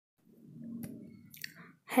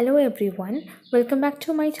Hello everyone, welcome back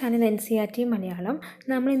to my channel Ncert Malayalam.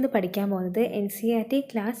 നമ്മൾ ഇന്ന് പഠിക്കാൻ പോകുന്നത് NCERT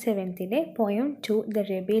ക്ലാസ് 7ത്തിലെ പോയം 2 ദ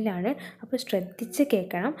റെബേൽ ആണ്. അപ്പോൾ ശ്രദ്ധിച്ച്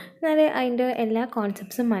കേൾക്കണം, എന്നാലേ അതിൻ്റെ എല്ലാ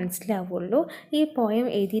കോൺസെപ്റ്റ്സും മനസ്സിലാവുള്ളൂ. ഈ പോയം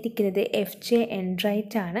എഴുതിയിരിക്കുന്നത് FJ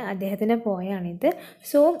Enright ആണ്, അദ്ദേഹത്തിൻ്റെ പോയാണിത്.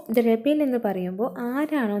 സോ ദ റെബേൽ എന്ന് പറയുമ്പോൾ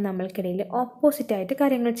ആരാണോ നമ്മൾക്കിടയിൽ ഓപ്പോസിറ്റായിട്ട്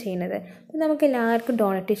കാര്യങ്ങൾ ചെയ്യുന്നത്. നമുക്ക് എല്ലാവർക്കും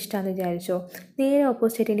ഡോണറ്റ് ഇഷ്ടമാണെന്ന് വിചാരിച്ചോ, നേരെ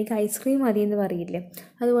ഓപ്പോസിറ്റ് എനിക്ക് ഐസ്ക്രീം മതി എന്ന് പറയില്ലേ.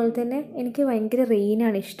 അതുപോലെ തന്നെ എനിക്ക് ഭയങ്കര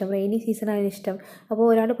റെയിനാണ് ഇഷ്ടം, റെയിനി സീസണാണ് ഇഷ്ടം. അപ്പോൾ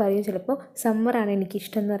ഒരാൾ പറയും ചിലപ്പോൾ സമ്മറാണ്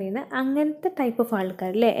എനിക്കിഷ്ടം എന്ന് പറയുന്നത്. അങ്ങനത്തെ ടൈപ്പ് ഓഫ്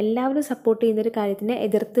ആൾക്കാർ അല്ലേ, എല്ലാവരും സപ്പോർട്ട് ചെയ്യുന്നൊരു കാര്യത്തിനെ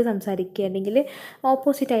എതിർത്ത് സംസാരിക്കുക അല്ലെങ്കിൽ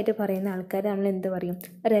ഓപ്പോസിറ്റായിട്ട് പറയുന്ന ആൾക്കാർ നമ്മൾ എന്ത് പറയും?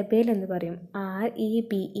 റെബേൽ എന്ന് പറയും.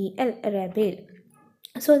 REBEL, റെബേൽ.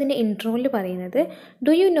 സോ അതിൻ്റെ ഇൻട്രോയിൽ പറയുന്നത്,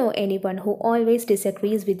 do you know any one who always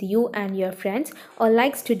ഡിസഗ്രീസ് with you and your friends or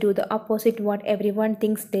likes to do the opposite what every one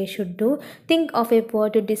things they should do? Think of A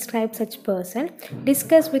word to describe such person.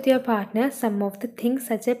 Discuss with your partner some of the things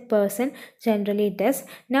such A person generally does.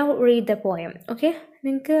 Now read the poem. Okay,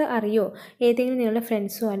 നിങ്ങൾക്ക് അറിയോ ഏതെങ്കിലും നിങ്ങളുടെ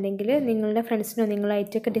ഫ്രണ്ട്സോ അല്ലെങ്കിൽ നിങ്ങളുടെ ഫ്രണ്ട്സിനോ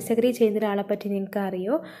നിങ്ങളായിട്ടൊക്കെ disagree ചെയ്യുന്ന ഒരാളെ പറ്റി നിങ്ങൾക്ക്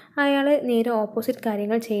അറിയോ? അയാൾ നേരെ ഓപ്പോസിറ്റ്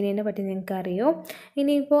കാര്യങ്ങൾ ചെയ്യുന്നതിനെ പറ്റി നിങ്ങൾക്ക് അറിയോ?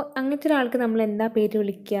 ഇനിയിപ്പോൾ അങ്ങനത്തെ ഒരാൾക്ക് നമ്മൾ എന്താ പേര്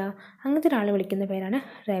വിളിക്കുക? അങ്ങനത്തെ ഒരാൾ വിളിക്കുന്ന പേരാണ്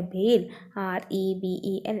റെബേൽ.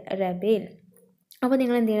 REBEL, റെബേൽ. അപ്പോൾ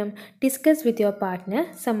നിങ്ങൾ എന്ത് ചെയ്യണം? Discuss with your partner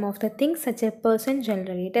some of the things such A person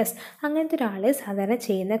generally does. അങ്ങനത്തെ ഒരാൾ സാധാരണ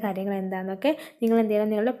ചെയ്യുന്ന കാര്യങ്ങൾ എന്താണെന്നൊക്കെ നിങ്ങൾ എന്ത്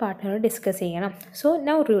ചെയ്യണം? നിങ്ങളുടെ പാർട്ട്ണറോട് ഡിസ്കസ് ചെയ്യണം. So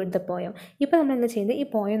now read the poem. ഇപ്പോൾ നമ്മൾ എന്താ ചെയ്യുന്നത്? ഈ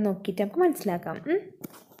പോയം നോക്കിയിട്ട് നമുക്ക് മനസ്സിലാക്കാം.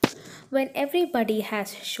 When everybody has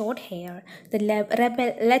short hair, the rebel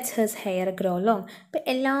lets his hair grow long. ഇപ്പോൾ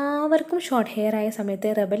എല്ലാവർക്കും ഷോർട്ട് ഹെയർ ആയ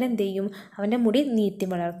സമയത്ത് റെബൽ എന്ത് ചെയ്യും? അവൻ്റെ മുടി നീട്ടി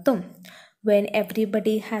വളർത്തും. When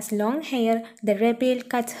everybody has long hair, the rebel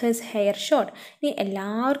cuts his hair short. ഇനി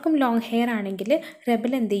എല്ലാവർക്കും ലോങ് ഹെയർ ആണെങ്കിൽ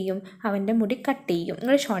റെബൽ എന്ത് ചെയ്യും? അവൻ്റെ മുടി കട്ട് ചെയ്യും,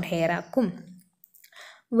 നിങ്ങൾ ഷോർട്ട് ഹെയർ ആക്കും.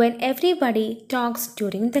 When everybody talks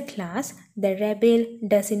during the class, the rebel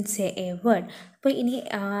doesn't say a word. അപ്പോൾ ഇനി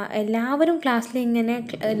എല്ലാവരും ക്ലാസ്സിൽ ഇങ്ങനെ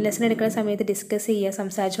ലെസൺ എടുക്കുന്ന സമയത്ത് ഡിസ്കസ് ചെയ്യുക,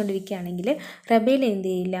 സംസാരിച്ചുകൊണ്ടിരിക്കുകയാണെങ്കിൽ റെബേൽ എന്ത്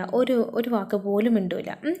ചെയ്യില്ല? ഒരു വാക്ക് പോലും മിണ്ടൂല.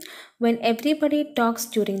 When everybody talks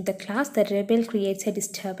during the class, the rebel creates a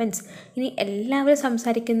disturbance. ഇനി എല്ലാവരും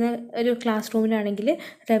സംസാരിക്കുന്ന ഒരു ക്ലാസ് റൂമിലാണെങ്കിൽ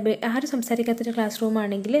ആരും സംസാരിക്കാത്തൊരു ക്ലാസ്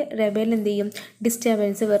റൂമാണെങ്കിൽ റെബേൽ എന്ത് ചെയ്യും?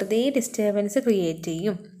 വെറുതെ ഡിസ്റ്റർബൻസ് ക്രിയേറ്റ്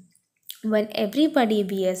ചെയ്യും. When everybody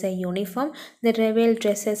wears a uniform, the rebel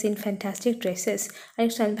dresses in fantastic dresses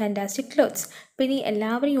and fantastic clothes. പിന്നെ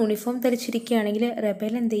എല്ലാവരും യൂണിഫോം ധരിച്ചിരിക്കുകയാണെങ്കിൽ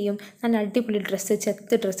റെബേൽ എന്ത് ചെയ്യും? നല്ല അടിപൊളി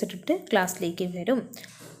ചെത്ത് ഡ്രസ്സ് ഇട്ടിട്ട് ക്ലാസ്സിലേക്ക് വരും.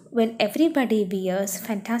 When everybody wears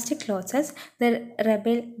fantastic clothes, the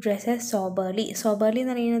rebel dresses soberly. Soberly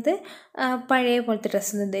എന്ന് പറയുന്നത് പഴയ പോലത്തെ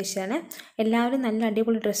ഡ്രസ്സ് എന്ന് ഉദ്ദേശിച്ചാണ്. എല്ലാവരും നല്ല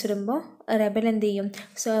അടിപൊളി ഡ്രസ്സ് ഇടുമ്പോൾ റെബൽ എന്ത് ചെയ്യും?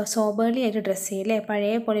 സോബർലി ആയിട്ട് ഡ്രസ്സ് ചെയ്യും അല്ലേ,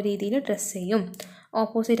 പഴയ പോലെ രീതിയിൽ ഡ്രസ്സ് ചെയ്യും,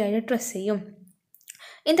 ഓപ്പോസിറ്റായിട്ട് ഡ്രസ്സ് ചെയ്യും.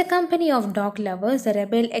 In the company of dog lovers, the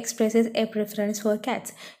rebel expresses a preference for cats.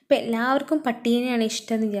 ഇപ്പോൾ എല്ലാവർക്കും പട്ടീനെയാണ്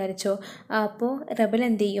ഇഷ്ടം എന്ന് വിചാരിച്ചോ, അപ്പോൾ റെബൽ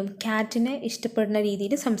എന്ത് ചെയ്യും? ക്യാറ്റിനെ ഇഷ്ടപ്പെടുന്ന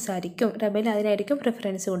രീതിയിൽ സംസാരിക്കും. റെബൽ അതിനായിരിക്കും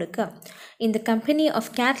പ്രിഫറൻസ് കൊടുക്കുക. In the company of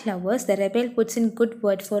cat lovers, the rebel puts in good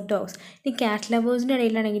word for dogs. ഈ ക്യാറ്റ് ലവേഴ്സിൻ്റെ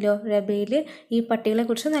ഇടയിലാണെങ്കിലോ റെബേൽ ഈ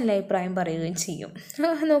പട്ടികളെക്കുറിച്ച് നല്ല അഭിപ്രായം പറയുകയും ചെയ്യും.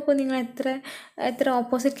 നോക്കൂ നിങ്ങൾ, എത്ര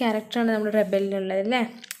ഓപ്പോസിറ്റ് ക്യാരക്ടറാണ് നമ്മുടെ റെബലിനുള്ളത് അല്ലേ.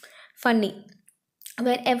 Funny.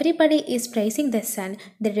 When everybody is praising the sun,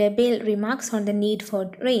 the rebel remarks on the need for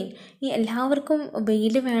rain. ഈ എല്ലാവർക്കും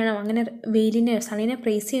വെയിൽ വേണം, അങ്ങനെ സണ്ണിനെ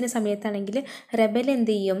പ്രൈസ് ചെയ്യുന്ന സമയത്താണെങ്കിൽ റെബൽ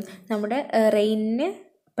എന്ത് ചെയ്യും? നമ്മുടെ റെയിനിനെ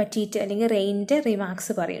പറ്റിയിട്ട് അല്ലെങ്കിൽ റെയിനിൻ്റെ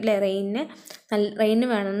റിമാർക്സ് പറയും അല്ലേ, റെയിന്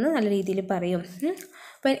വേണമെന്ന് നല്ല രീതിയിൽ പറയും.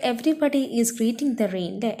 When everybody is greeting the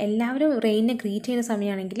rain, എല്ലാവരും റെയിനെ ഗ്രീറ്റ് ചെയ്യുന്ന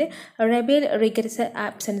സമയമാണെങ്കിൽ റെബേൽ regrets the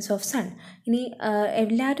absence of sun. ഇനി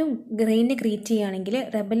എല്ലാവരും റെയിനെ ഗ്രീറ്റ് ചെയ്യുകയാണെങ്കിൽ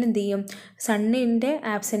റെബൽ എന്ത് ചെയ്യും? സണ്ണിൻ്റെ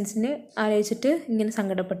ആബ്സെൻസിന് ആലോചിച്ചിട്ട് ഇങ്ങനെ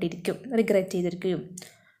സങ്കടപ്പെട്ടിരിക്കും, റിഗ്രറ്റ് ചെയ്തിരിക്കും.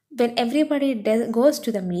 When everybody goes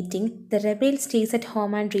to the meeting, the rebel stays at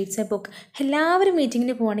home and reads a book. എല്ലാവരും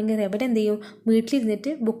മീറ്റിങ്ങിന് പോകണമെങ്കിൽ റെബൽ എന്ത് ചെയ്യും?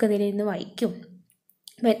 വീട്ടിലിരുന്നിട്ട് ബുക്ക് അതിലിരുന്ന് വായിക്കും.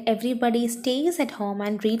 When everybody stays at home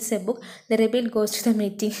and reads a book, the rebel goes to the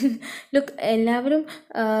meeting. Look, എല്ലാവരും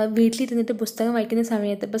വീട്ടിലിരുന്നിട്ട് പുസ്തകം വായിക്കുന്ന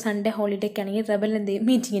സമയത്ത്, ഇപ്പോൾ സൺഡേ ഹോളിഡേ ഒക്കെ ആണെങ്കിൽ റെബൽ എന്ത് ചെയ്യും?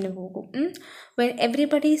 മീറ്റിങ്ങിന് പോകും. When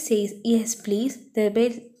everybody says yes please, the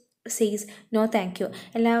rebel says no thank you.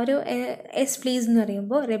 എല്ലാവരും yes please എന്ന്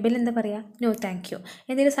പറയുമ്പോൾ റെബൽ എന്താ പറയുക? no thank you.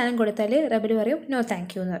 എന്തെങ്കിലും സാധനം കൊടുത്താൽ റെബൽ പറയും no thank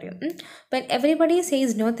you എന്ന് പറയും. When everybody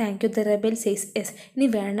says no thank you, the rebel says yes. ഇനി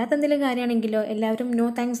വേണ്ടാത്ത എന്തെങ്കിലും കാര്യമാണെങ്കിലോ എല്ലാവരും no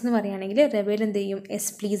thanks എന്ന് പറയുകയാണെങ്കിൽ റെബൽ എന്ത് ചെയ്യും? yes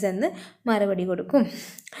please എന്ന് മറുപടി കൊടുക്കും.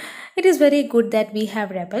 It is very good that we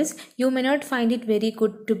have rebels. You may not find it very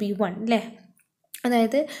good to be one. അല്ലേ?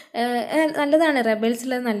 അതായത് നല്ലതാണ്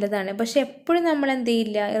റെബൽസുള്ളത് നല്ലതാണ്, പക്ഷെ എപ്പോഴും നമ്മൾ എന്ത്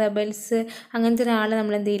ചെയ്യില്ല, റെബൽസ് അങ്ങനത്തെ ഒരാളെ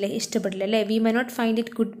നമ്മൾ എന്ത് ചെയ്യില്ല, ഇഷ്ടപ്പെടില്ല അല്ലേ. V may not find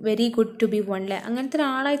it very good to B one അല്ലേ. അങ്ങനത്തെ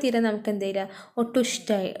ഒരാളായി തീരാൻ നമുക്ക് എന്ത് ചെയ്യില്ല, ഒട്ടും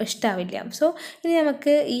ഇഷ്ടാവില്ല. സോ ഇനി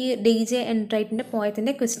നമുക്ക് ഈ DJ Entrightൻ്റെ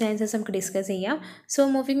പോയത്തിൻ്റെ ക്വസ്റ്റ്യൻ ആൻസേഴ്സ് നമുക്ക് ഡിസ്കസ് ചെയ്യാം. So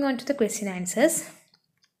moving on to the question answers.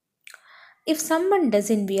 If someone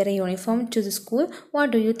doesn't wear a uniform to the school, what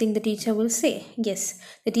do you think the teacher will say? Yes,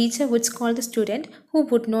 the teacher would scold the student who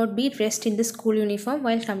would not be dressed in the school uniform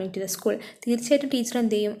while coming to the school. തീർച്ചയായിട്ടും teacher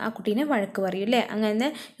എന്ത് ചെയ്യും, ആ കുട്ടീനെ വഴക്ക് പറയും അല്ലേ. അങ്ങനെ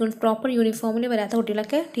proper യൂണിഫോമിൽ വരാത്ത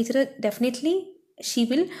കുട്ടികളൊക്കെ teacher definitely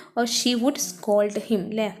she would scold him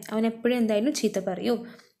അല്ലേ. അവൻ എപ്പോഴും എന്തായാലും ചീത്ത പറയും.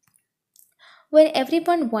 When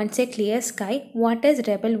everyone wants a clear sky, what does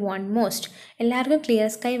rebel want most? എല്ലാവർക്കും ക്ലിയർ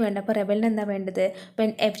സ്കൈ വേണ്ട, അപ്പോൾ റെബലിന് എന്താ വേണ്ടത്?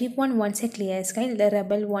 When everyone wants a clear sky, the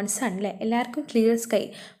rebel wants sun അല്ലേ. എല്ലാവർക്കും ക്ലിയർ സ്കൈ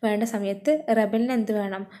വേണ്ട സമയത്ത് റെബലിന് എന്ത്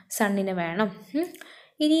വേണം? സണ്ണിന് വേണം.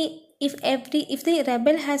 ഇനി if the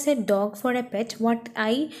rebel has a dog for a pet, what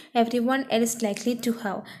everyone else likely to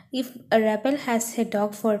have? If a rebel has a dog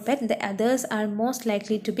for a pet, the others are most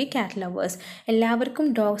likely to be cat lovers. എല്ലാവർക്കും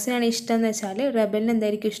ഡോഗ്സിനാണ് ഇഷ്ടം എന്ന് വെച്ചാൽ റെബലിന്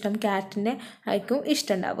എന്തായിരിക്കും ഇഷ്ടം? കാറ്റിനെ ആയിരിക്കും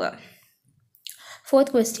ഇഷ്ടം ഉണ്ടാവുക.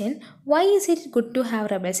 Fourth question, Y is it good to have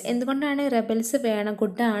റെബൽസ്? എന്തുകൊണ്ടാണ് റെബൽസ് വേണം,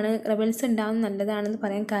 ഗുഡാണ്, റെബൽസ് ഉണ്ടാവും നല്ലതാണെന്ന്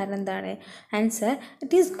പറയാൻ കാരണം എന്താണ്? Answer,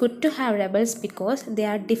 it is good to have റെബൽസ് because they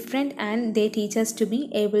are different and they teachers to be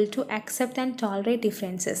able to accept and tolerate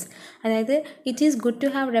differences. അതായത് it is good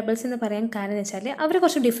to have റെബൽസ് എന്ന് പറയാൻ കാരണം എന്ന് വെച്ചാൽ അവർ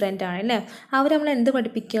കുറച്ച് ഡിഫറെൻ്റ് ആണ് അല്ലേ. അവർ നമ്മൾ എന്ത്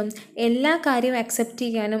പഠിപ്പിക്കും? എല്ലാ കാര്യവും അക്സെപ്റ്റ്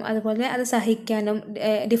ചെയ്യാനും അതുപോലെ അത് സഹിക്കാനും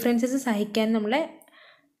ഡിഫറൻസസ് സഹിക്കാനും നമ്മളെ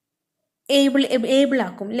ഏബിൾ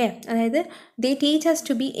ആക്കും അല്ലേ. അതായത് ദേ teach us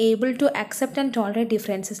to be able to accept and tolerate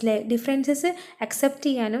differences അല്ലേ. ഡിഫറൻസസ് അക്സെപ്റ്റ്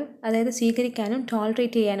ചെയ്യാനും അതായത് സ്വീകരിക്കാനും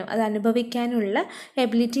ടോളറേറ്റ് ചെയ്യാനും അത് അനുഭവിക്കാനുള്ള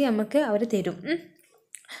എബിലിറ്റി നമുക്ക് അവർ തരും.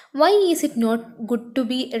 Y is it not good to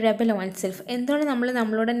B Rebel one self? എന്താണ് നമ്മൾ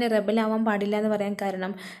നമ്മളോട് തന്നെ റെബൽ ആവാൻ പാടില്ല എന്ന് പറയാൻ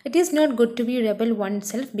കാരണം? It is not good to B Rebel one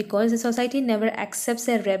self because the society never accepts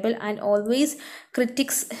A Rebel and always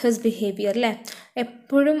critics his behaviour അല്ലേ.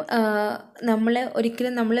 എപ്പോഴും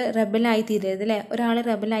ഒരിക്കലും നമ്മൾ റെബലായി തീരരുത് അല്ലേ. ഒരാൾ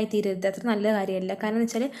റെബലായി തീരരുത്, അത്ര നല്ല കാര്യമല്ല. കാരണം എന്ന്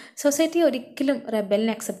വെച്ചാൽ സൊസൈറ്റി ഒരിക്കലും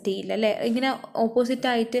റെബലിനെ അക്സെപ്റ്റ് ചെയ്യില്ല അല്ലേ. ഇങ്ങനെ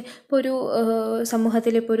ഓപ്പോസിറ്റായിട്ട് ഇപ്പോൾ ഒരു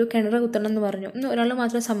സമൂഹത്തിൽ ഇപ്പോൾ ഒരു കിണർ കുത്തണം എന്ന് പറഞ്ഞു, ഒരാൾ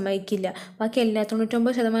മാത്രം സമ്മതിക്കില്ല, ബാക്കി എല്ലാ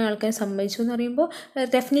 99% ആൾക്കാർ സമ്മതിച്ചു എന്ന് പറയുമ്പോൾ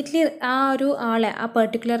ഡെഫിനറ്റ്ലി ആ ഒരു ആളെ, ആ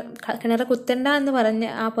പെർട്ടിക്കുലർ കിണർ കുത്തണ്ട എന്ന് പറഞ്ഞ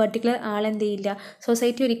ആ പെർട്ടിക്കുലർ ആളെന്ത് ചെയ്യില്ല,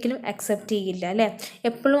 സൊസൈറ്റി ഒരിക്കലും അക്സെപ്റ്റ് ചെയ്യില്ല അല്ലേ.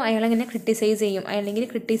 എപ്പോഴും അയാളെങ്ങനെ ക്രിട്ടിസൈസ്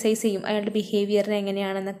ചെയ്യും, അയാളുടെ ബിഹേവിയറിനെ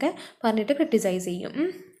എങ്ങനെയാണെന്നൊക്കെ പറഞ്ഞിട്ട് ക്രിട്ടിസൈസ് ചെയ്യും.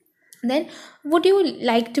 Then would you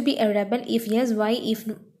like to B A Rebel? If yes, Y?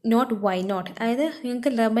 If not, why not? അതായത്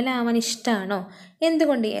നിങ്ങൾക്ക് റെബലാവാൻ ഇഷ്ടമാണോ?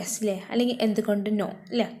 എന്തുകൊണ്ട് യെസ് അല്ലേ, അല്ലെങ്കിൽ എന്തുകൊണ്ട് നോ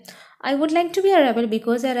അല്ലേ. I would like to be a rebel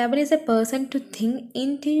because a rebel is a person to think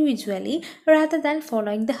individually rather than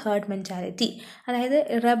following the herd mentality. അതായത്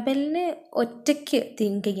റെബലിന് ഒറ്റയ്ക്ക്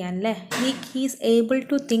തിങ്ക് ചെയ്യാൻ അല്ലേ. He is able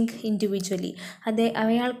to think individually.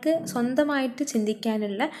 അയാൾക്ക് സ്വന്തമായിട്ട്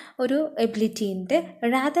ചിന്തിക്കാനുള്ള ഒരു എബിലിറ്റി ഉണ്ട്.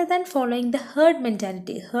 Rather than following the heard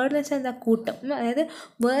mentality. Heard എന്ന് വെച്ചാൽ എന്താ? കൂട്ടം. അതായത്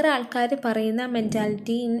വേറെ ആൾക്കാർ പറയുന്ന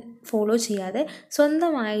മെൻറ്റാലിറ്റി ഫോളോ ചെയ്യാതെ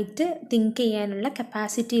സ്വന്തമായിട്ട് തിങ്ക് ചെയ്യാനുള്ള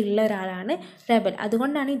കപ്പാസിറ്റി ഉള്ള ഒരാളാണ് റെബൽ.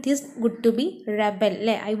 അതുകൊണ്ടാണ് it is good to B Rebel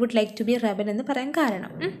അല്ലേ. I would like to B Rebel എന്ന് പറയാൻ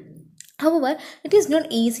കാരണം. However, it is not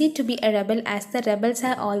easy to be a rebel as the rebels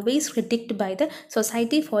are always critiqued by the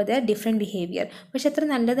society for their different behavior. പക്ഷെ അത്ര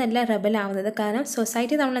നല്ലതല്ല Rebel ആവുന്നത്. കാരണം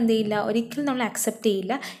society നമ്മൾ എന്ത് ചെയ്യില്ല, ഒരിക്കലും നമ്മൾ അക്സെപ്റ്റ്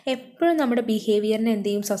ചെയ്യില്ല. എപ്പോഴും നമ്മുടെ ബിഹേവിയറിനെ എന്ത്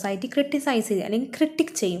ചെയ്യും, സൊസൈറ്റി ക്രിട്ടിസൈസ് ചെയ്യും അല്ലെങ്കിൽ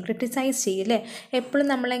ക്രിട്ടിസൈസ് ചെയ്യും അല്ലേ. എപ്പോഴും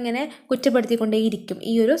നമ്മളെങ്ങനെ കുറ്റപ്പെടുത്തിക്കൊണ്ടേയിരിക്കും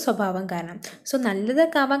ഈ ഒരു സ്വഭാവം കാരണം. സോ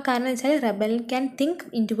നല്ലതൊക്കെ ആവാൻ കാരണം എന്ന് വെച്ചാൽ Rebel can think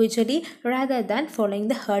individually rather than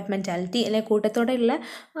following the heard mentality അല്ലെ. കൂട്ടത്തോടെയുള്ള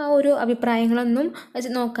ഒരു അഭിപ്രായങ്ങളൊന്നും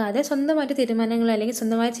നോക്കാതെ സ്വന്തമായിട്ട് തീരുമാനങ്ങൾ അല്ലെങ്കിൽ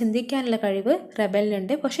സ്വന്തമായി ചിന്തിക്കാനുള്ള കഴിവ്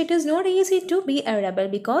റെബലിനുണ്ട്. പക്ഷേ it is not easy to B A Rebel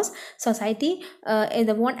because society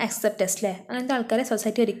won't accept us അല്ലേ. അങ്ങനത്തെ ആൾക്കാരെ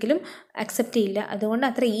സൊസൈറ്റി ഒരിക്കലും അക്സെപ്റ്റ് ചെയ്യില്ല. അതുകൊണ്ട്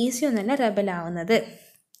അത്ര ഈസി ഒന്നല്ല റെബൽ ആവുന്നത്.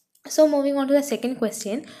 So moving on to the second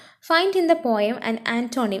question, find in the poem an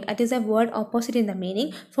antonym, that is a word opposite in the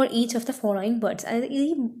meaning for each of the following words. അതായത് ഈ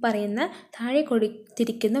പറയുന്ന താഴെ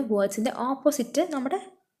കൊടുത്തിരിക്കുന്ന വേർഡ്സിൻ്റെ ഓപ്പോസിറ്റ് നമ്മുടെ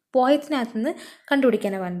പോയത്തിനകത്ത് നിന്ന്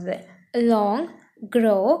കണ്ടുപിടിക്കാനാണ് പറഞ്ഞത്. ലോങ്,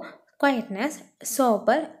 ഗ്രോ, ക്വയറ്റ്നെസ്,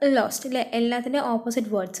 സോബർ, ലോസ്റ്റ് അല്ലേ. എല്ലാത്തിൻ്റെ ഓപ്പോസിറ്റ്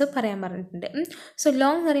വേർഡ്സ് പറയാൻ പറഞ്ഞിട്ടുണ്ട്. സോ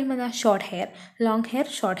ലോങ് എന്ന് പറയുമ്പോൾ എന്താ? Short hair. Long hair,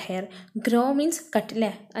 short hair. Grow means cut അല്ലേ.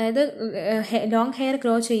 അതായത് ലോങ് ഹെയർ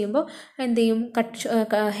ഗ്രോ ചെയ്യുമ്പോൾ എന്ത് ചെയ്യും,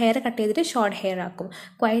 ഹെയർ കട്ട് ചെയ്തിട്ട് ഷോർട്ട് ഹെയർ ആക്കും.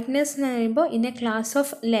 ക്വയറ്റ്നെസ് എന്ന് പറയുമ്പോൾ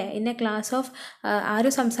ക്ലാസ് ഓഫ്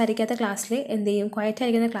ആരും സംസാരിക്കാത്ത ക്ലാസ്സിൽ എന്ത് ചെയ്യും, ക്വയറ്റ്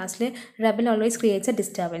ആയിരിക്കുന്ന ക്ലാസ്സിൽ Rebel always creates A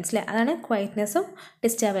disturbance അല്ലേ. അതാണ് ക്വയറ്റ്നെസ്സും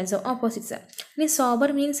ഡിസ്റ്റർബൻസും ഓപ്പോസിറ്റ്സ്. ഇനി സോബർ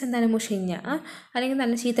മീൻസ് എന്താണ്? മുഷിഞ്ഞ അല്ലെങ്കിൽ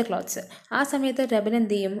നല്ല ചീത്ത ക്ലോത്ത്സ്. ആ സമയത്ത് സമയത്ത് റെബൽ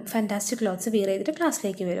എന്ത് ചെയ്യും? ഫാൻറ്റാസ്റ്റിക് ക്ലോത്ത്സ് വിയർ ചെയ്തിട്ട്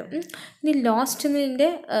ക്ലാസ്സിലേക്ക് വരും. ഇനി ലോസ്റ്റ് എന്നതിൻ്റെ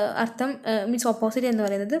അർത്ഥം മീൻസ് ഓപ്പോസിറ്റ് എന്ന്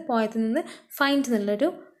പറയുന്നത് പോയത്തിൽ നിന്ന് ഫൈൻഡ് എന്നുള്ളൊരു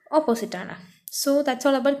ഓപ്പോസിറ്റാണ്. So that's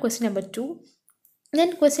all about question number 2.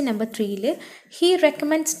 Then question number 3യിൽ he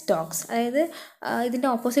recommends dogs, അതായത് ഇതിൻ്റെ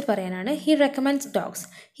ഓപ്പോസിറ്റ് പറയാനാണ്. He recommends dogs,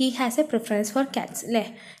 he has A preference four Katz അല്ലേ.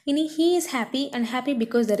 ഇനി he is happy unhappy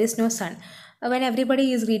because there is no sun when everybody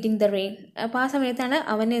is reading the rain. അപ്പോൾ ആ സമയത്താണ്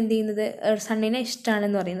അവൻ എന്ത് ചെയ്യുന്നത്? സണ്ണിനെ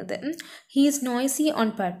ഇഷ്ടമാണെന്ന് പറയുന്നത്. He is noisy on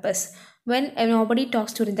purpose when nobody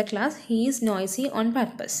talks during the class. He is noisy on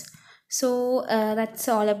purpose. So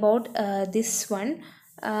that's all about this one.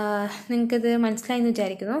 നിങ്ങൾക്കിത് മനസ്സിലായെന്ന്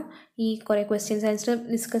വിചാരിക്കുന്നു. ഈ കുറേ ക്വസ്റ്റ്യൻസ് ആൻസർ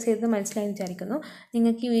ഡിസ്കസ് ചെയ്തത് മനസ്സിലായെന്ന് വിചാരിക്കുന്നു.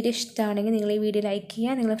 നിങ്ങൾക്ക് ഈ വീഡിയോ ഇഷ്ടമാണെങ്കിൽ നിങ്ങൾ ഈ വീഡിയോ ലൈക്ക്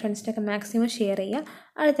ചെയ്യുക, നിങ്ങളുടെ ഫ്രണ്ട്സിനൊക്കെ മാക്സിമം ഷെയർ ചെയ്യുക.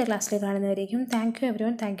 അടുത്ത ക്ലാസ്സിൽ കാണുന്നവരേക്കും thank you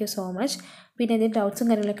everyone. Thank you so much. പിന്നെ എന്തെങ്കിലും ഡൗട്ട്സും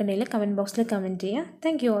കാര്യങ്ങളൊക്കെ ഉണ്ടെങ്കിൽ കമൻറ്റ് ബോക്സിൽ കമൻറ്റ് ചെയ്യുക.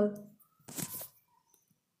 Thank you all.